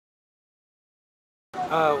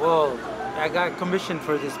Well, I got commissioned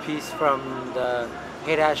for this piece from the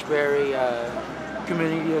Haight-Ashbury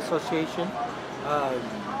Community Association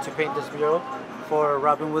to paint this mural for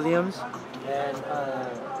Robin Williams, and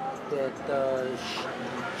the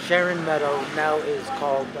Sharon Meadow now is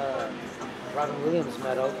called Robin Williams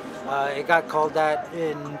Meadow. It got called that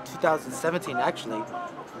in 2017 actually,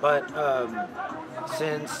 but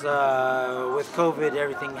since with COVID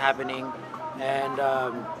everything happening, and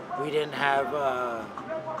we didn't have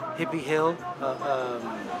Hippie Hill,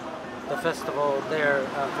 the festival there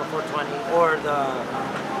for 420, or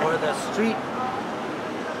the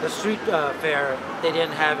street fair. They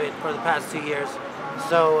didn't have it for the past 2 years,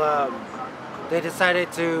 so they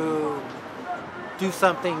decided to do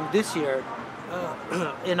something this year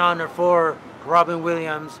in honor for Robin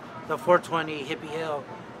Williams, the 420 Hippie Hill,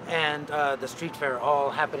 and the street fair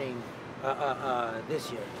all happening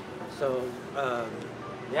this year. So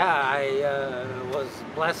yeah, I was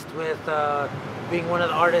blessed with being one of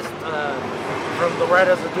the artists from the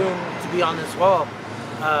Writers of Doom to be on this wall.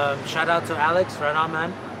 Shout out to Alex, right on,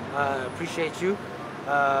 man. Appreciate you.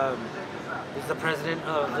 He's the president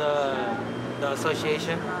of the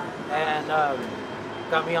association, and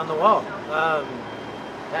got me on the wall.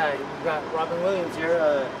 Yeah, you got Robin Williams here.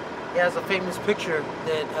 He has a famous picture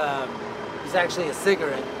that he's actually a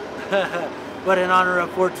cigarette. But in honor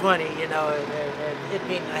of 420, you know, and it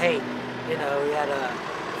being a hate, you know, we had a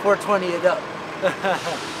 420 it up.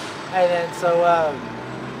 And then so,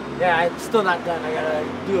 yeah, I'm still not done. I gotta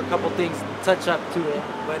do a couple things, touch up to it.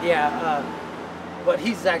 But yeah, but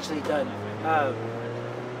he's actually done.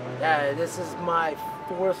 Yeah, this is my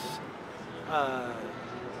fourth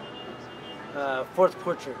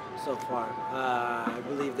portrait so far. I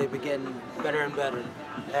believe they've been getting better and better.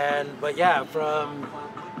 But yeah, from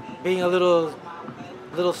being a little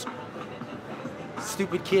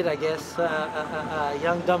stupid kid, I guess,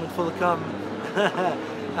 young, dumb, and full of cum,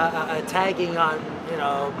 tagging on, you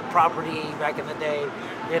know, property back in the day,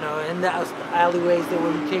 you know, in the alleyways that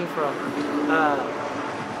where we came from,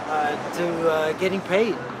 to getting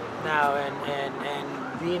paid now and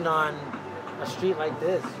being on a street like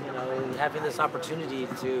this, you know, and having this opportunity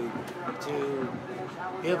to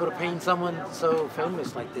be able to paint someone so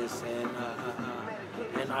famous like this, and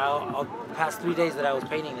the past 3 days that I was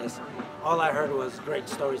painting this, all I heard was great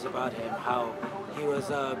stories about him, how he was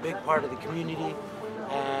a big part of the community,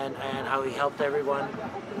 and how he helped everyone,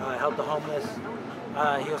 helped the homeless.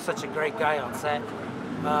 He was such a great guy on set.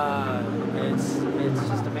 It's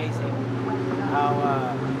just amazing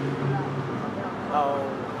how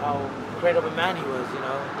great of a man he was, you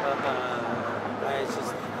know. It's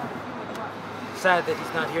just sad that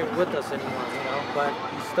he's not here with us anymore, you know, but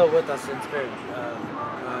he's still with us in spirit.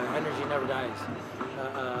 Energy never dies.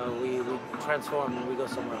 We transform and we go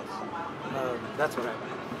somewhere else. That's what I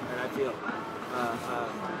feel.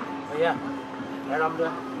 But yeah, right on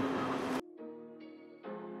there.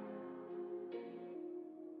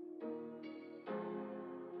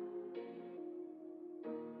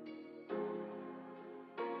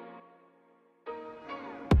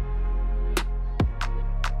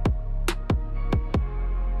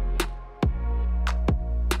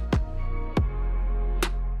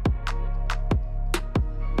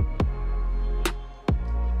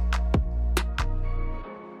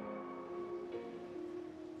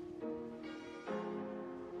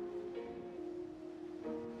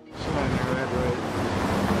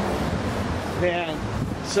 Man,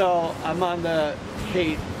 so I'm on the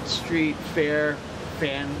Haight Street Fair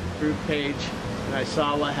fan group page, and I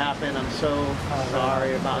saw what happened. I'm so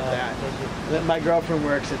sorry about that. My girlfriend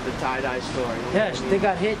works at the tie-dye store. You know Yeah, they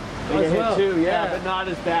got hit they as got well. hit too, yeah, but not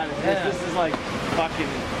as bad as this. This is like fucking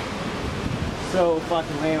so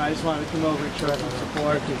fucking lame. I just wanted to come over and show some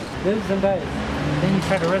support. Lives and dies. Then you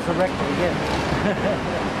try to resurrect it again.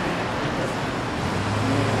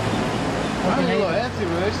 I'm a little antsy,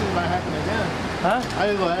 but this shit might happen again. Huh? I'm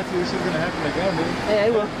a little antsy, this shit's gonna happen again, dude. Yeah,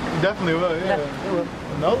 it will. It definitely will, yeah. Yeah, it will.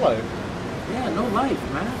 No life. Yeah, no life,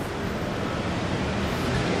 man.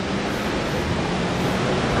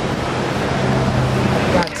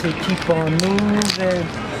 Got to keep on moving.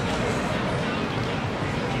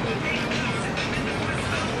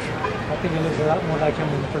 I think it looks a lot more like him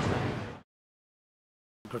than the first time.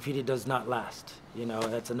 Graffiti does not last. You know,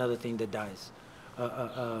 that's another thing that dies.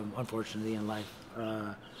 Unfortunately in life,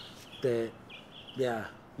 that yeah,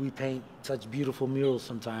 we paint such beautiful murals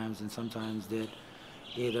sometimes, and sometimes that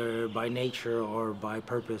either by nature or by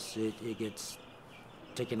purpose it gets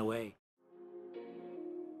taken away.